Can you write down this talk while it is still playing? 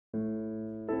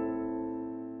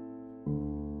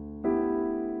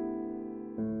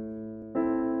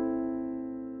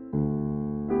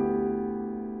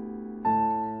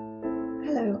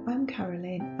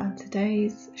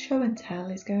Today's show and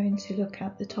tell is going to look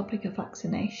at the topic of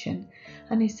vaccination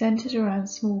and is centred around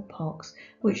smallpox,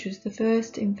 which was the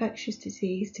first infectious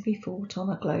disease to be fought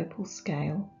on a global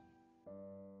scale.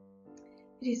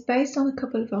 It is based on a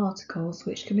couple of articles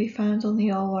which can be found on the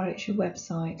RWHA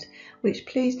website, which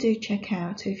please do check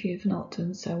out if you have not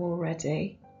done so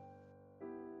already.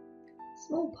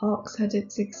 Smallpox had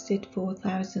existed for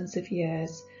thousands of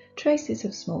years. Traces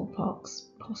of smallpox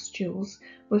pustules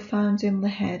were found in the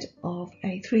head of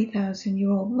a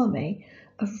 3,000-year-old mummy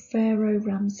of Pharaoh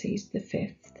Ramses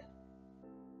V.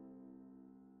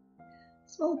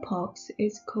 Smallpox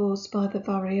is caused by the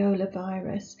variola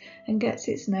virus and gets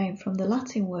its name from the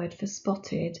Latin word for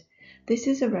spotted. This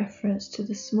is a reference to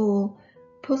the small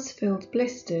pus-filled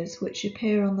blisters which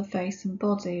appear on the face and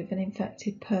body of an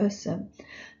infected person.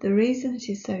 The reason it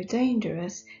is so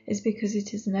dangerous is because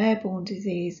it is an airborne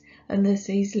disease and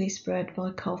thus easily spread by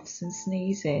coughs and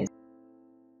sneezes.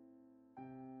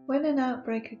 When an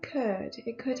outbreak occurred,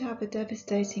 it could have a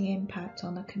devastating impact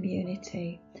on a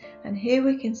community, and here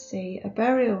we can see a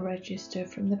burial register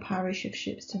from the parish of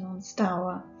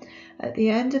Shipston-on-Stour. At the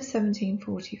end of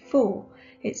 1744,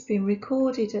 it's been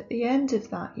recorded at the end of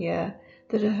that year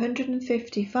that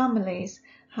 150 families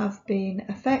have been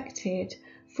affected,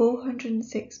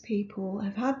 406 people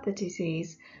have had the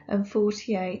disease, and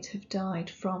 48 have died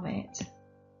from it.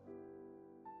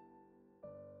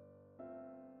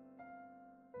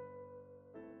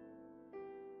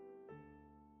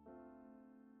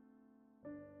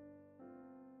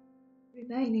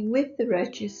 Remaining with the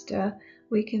register,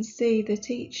 we can see that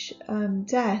each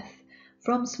death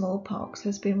from smallpox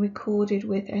has been recorded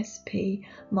with SP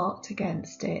marked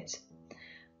against it.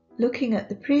 Looking at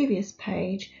the previous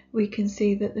page, we can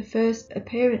see that the first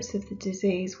appearance of the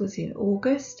disease was in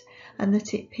August and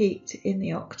that it peaked in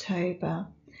the October.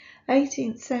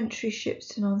 18th century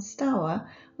Shipston-on-Stour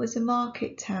was a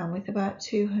market town with about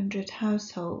 200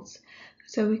 households,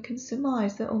 so we can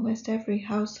surmise that almost every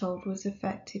household was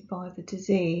affected by the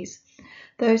disease.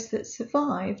 Those that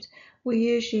survived were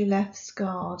usually left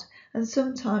scarred, and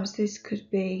sometimes this could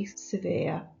be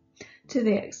severe, to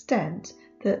the extent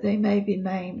that they may be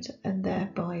maimed and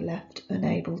thereby left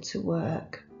unable to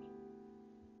work.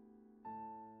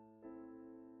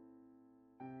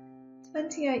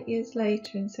 28 years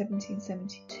later, in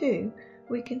 1772,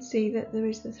 we can see that there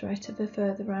is the threat of a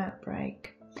further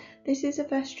outbreak. This is a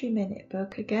vestry minute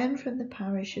book, again from the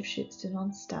parish of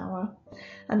Shipston-on-Stour,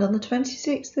 and on the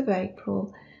 26th of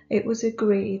April it was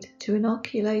agreed to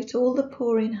inoculate all the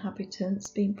poor inhabitants,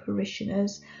 being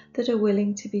parishioners, that are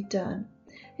willing to be done.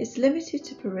 It's limited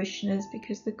to parishioners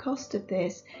because the cost of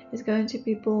this is going to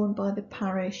be borne by the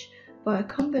parish by a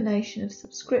combination of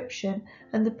subscription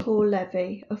and the poor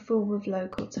levy, a form of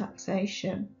local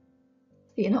taxation.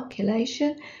 The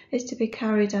inoculation is to be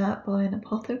carried out by an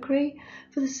apothecary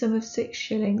for the sum of 6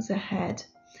 shillings a head.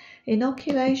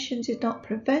 Inoculation did not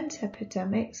prevent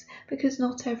epidemics because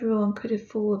not everyone could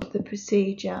afford the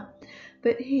procedure,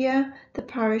 but here the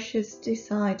parish has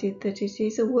decided that it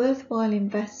is a worthwhile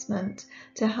investment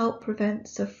to help prevent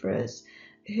sufferers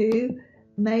who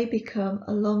may become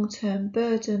a long-term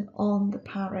burden on the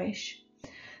parish.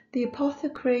 The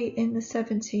apothecary in the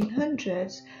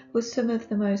 1700s was some of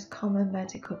the most common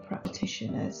medical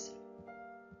practitioners.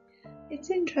 It's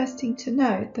interesting to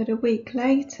note that a week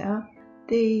later,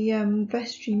 the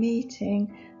vestry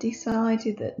meeting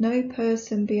decided that no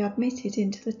person be admitted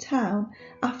into the town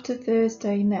after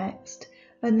Thursday next,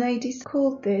 and they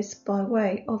called this by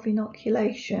way of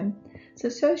inoculation. So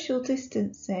social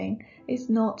distancing is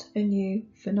not a new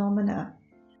phenomenon.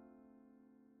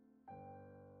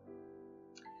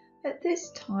 At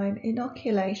this time,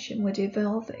 inoculation would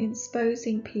involve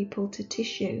exposing people to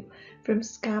tissue from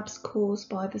scabs caused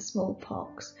by the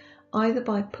smallpox, either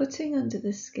by putting under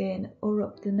the skin or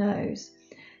up the nose.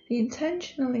 The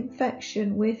intentional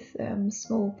infection with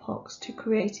smallpox to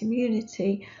create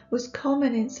immunity was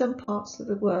common in some parts of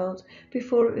the world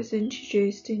before it was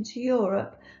introduced into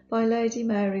Europe by Lady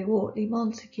Mary Wortley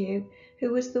Montagu,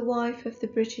 who was the wife of the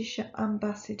British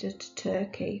ambassador to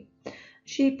Turkey.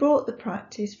 She brought the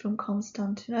practice from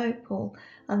Constantinople,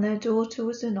 and their daughter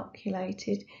was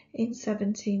inoculated in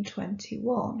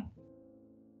 1721.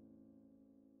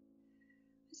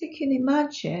 As you can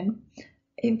imagine,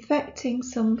 infecting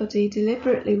somebody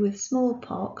deliberately with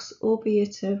smallpox,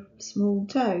 albeit a small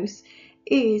dose,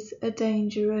 is a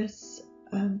dangerous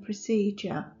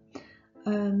procedure.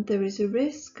 There is a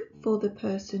risk for the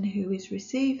person who is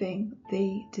receiving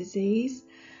the disease,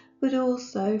 but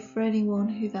also for anyone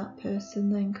who that person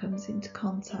then comes into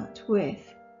contact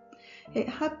with. It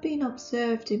had been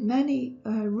observed in many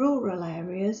rural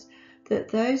areas that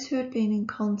those who had been in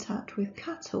contact with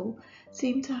cattle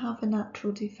seemed to have a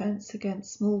natural defence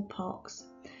against smallpox.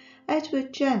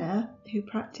 Edward Jenner, who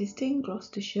practised in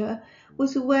Gloucestershire,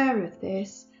 was aware of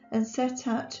this and set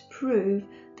out to prove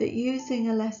that using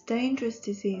a less dangerous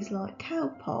disease like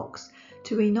cowpox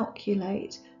to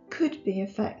inoculate could be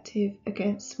effective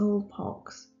against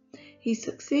smallpox. He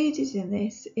succeeded in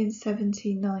this in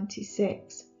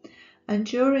 1796, and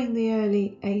during the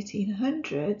early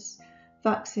 1800s,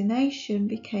 vaccination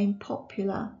became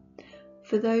popular.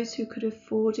 For those who could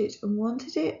afford it and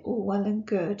wanted it, all well and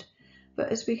good.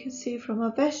 But as we can see from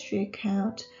our vestry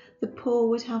account, the poor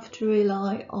would have to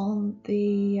rely on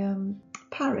the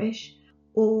parish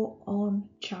or on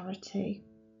charity.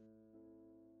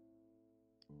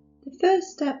 The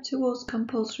first step towards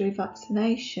compulsory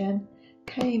vaccination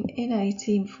came in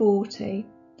 1840,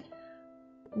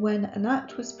 when an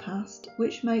act was passed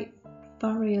which made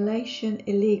variolation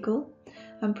illegal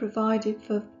and provided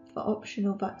for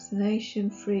optional vaccination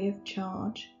free of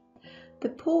charge. The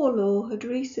Poor Law had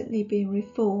recently been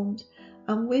reformed,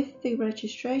 and with the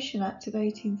Registration Act of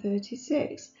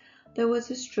 1836 there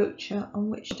was a structure on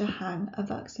which to hang a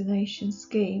vaccination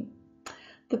scheme.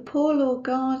 The Poor Law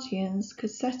Guardians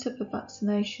could set up a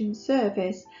vaccination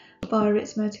service via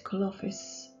its medical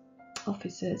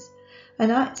officers.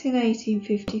 An Act in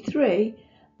 1853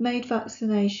 made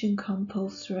vaccination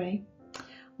compulsory.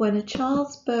 When a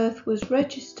child's birth was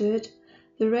registered,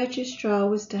 the registrar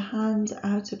was to hand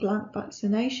out a blank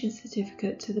vaccination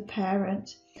certificate to the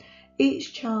parent.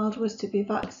 Each child was to be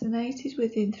vaccinated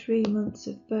within 3 months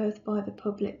of birth by the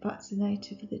public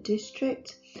vaccinator for the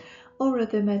district or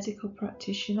other medical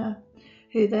practitioner,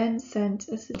 who then sent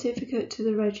a certificate to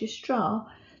the registrar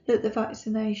that the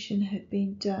vaccination had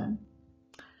been done.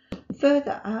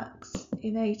 Further acts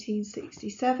in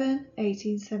 1867,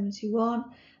 1871,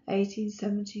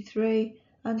 1873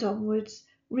 and onwards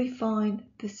refined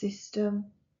the system.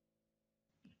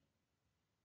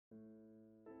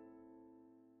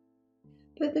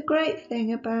 But the great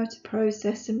thing about a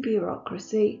process and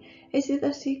bureaucracy is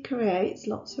that it creates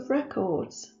lots of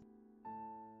records.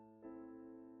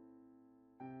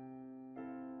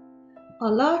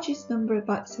 Our largest number of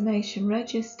vaccination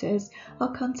registers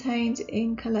are contained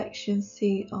in collection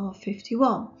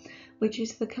CR51, which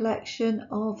is the collection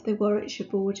of the Warwickshire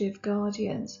Board of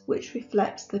Guardians, which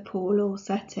reflects the Poor Law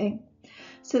setting.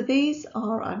 So these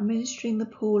are administering the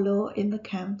Poor Law in the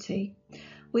county.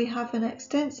 We have an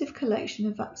extensive collection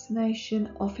of vaccination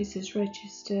officers'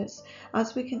 registers,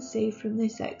 as we can see from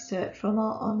this excerpt from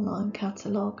our online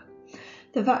catalogue.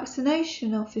 The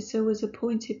vaccination officer was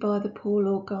appointed by the Poor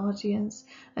Law Guardians,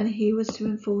 and he was to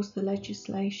enforce the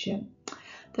legislation.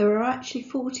 There are actually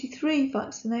 43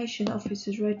 vaccination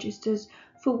officers' registers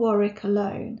for Warwick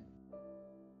alone.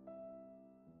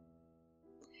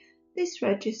 This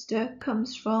register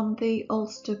comes from the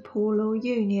Ulster Poor Law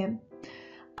Union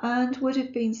and would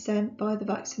have been sent by the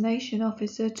vaccination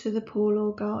officer to the Poor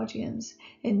Law Guardians,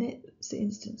 in this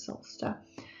instance Ulster.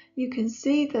 You can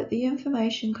see that the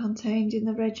information contained in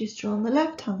the register on the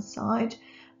left-hand side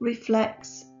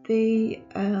reflects the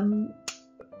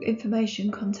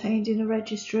information contained in a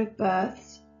register of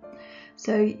births.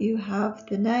 So you have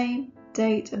the name,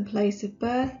 date and place of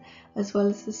birth, as well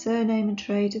as the surname and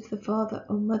trade of the father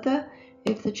or mother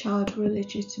if the child were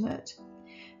illegitimate.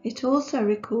 It also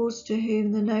records to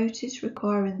whom the notice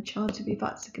requiring the child to be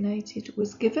vaccinated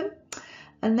was given,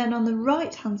 and then on the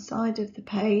right hand side of the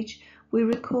page we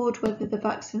record whether the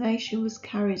vaccination was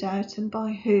carried out and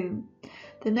by whom.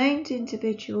 The named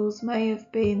individuals may have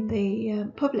been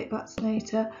the public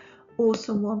vaccinator or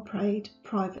someone paid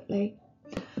privately.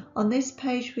 On this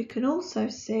page we can also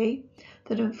see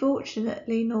that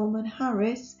unfortunately Norman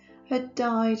Harris had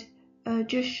died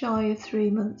just shy of 3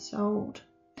 months old.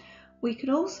 We can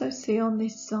also see on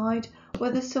this side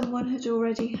whether someone had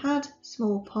already had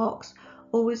smallpox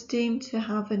or was deemed to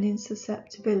have an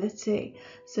insusceptibility.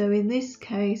 So in this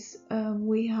case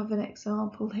we have an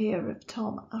example here of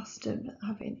Tom Aston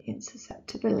having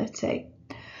insusceptibility.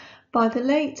 By the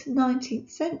late 19th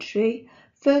century,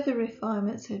 further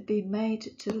refinements had been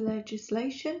made to the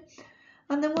legislation,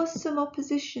 and there was some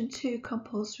opposition to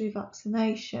compulsory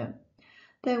vaccination.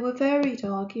 There were varied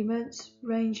arguments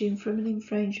ranging from an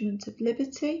infringement of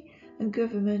liberty and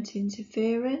government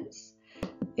interference,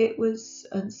 it was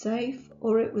unsafe,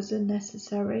 or it was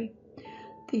unnecessary.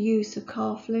 The use of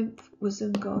calf lymph was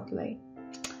ungodly.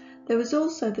 There was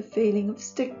also the feeling of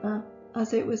stigma,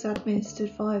 as it was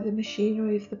administered via the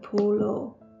machinery of the Poor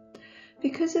Law.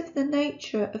 Because of the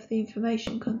nature of the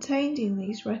information contained in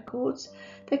these records,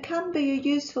 there can be a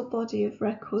useful body of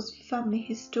records for family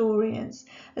historians,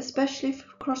 especially for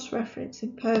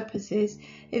cross-referencing purposes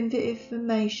if the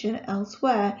information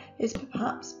elsewhere is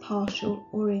perhaps partial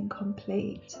or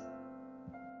incomplete.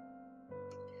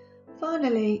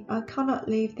 Finally, I cannot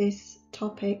leave this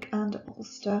topic and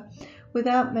Ulster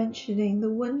without mentioning the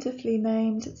wonderfully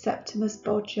named Septimus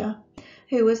Bodger,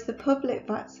 who was the public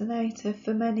vaccinator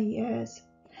for many years.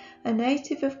 A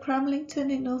native of Cramlington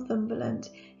in Northumberland,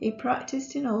 he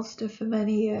practised in Ulster for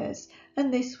many years,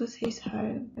 and this was his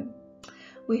home.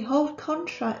 We hold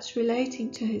contracts relating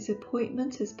to his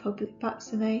appointment as public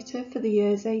vaccinator for the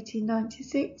years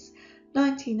 1896,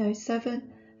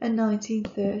 1907 and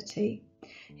 1930.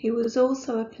 He was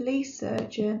also a police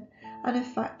surgeon and a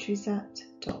Factories Act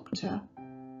doctor.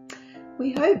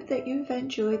 We hope that you've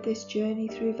enjoyed this journey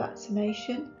through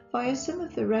vaccination. Via some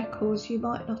of the records you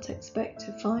might not expect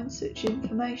to find such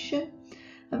information,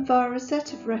 and via a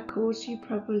set of records you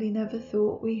probably never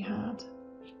thought we had.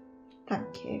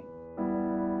 Thank you.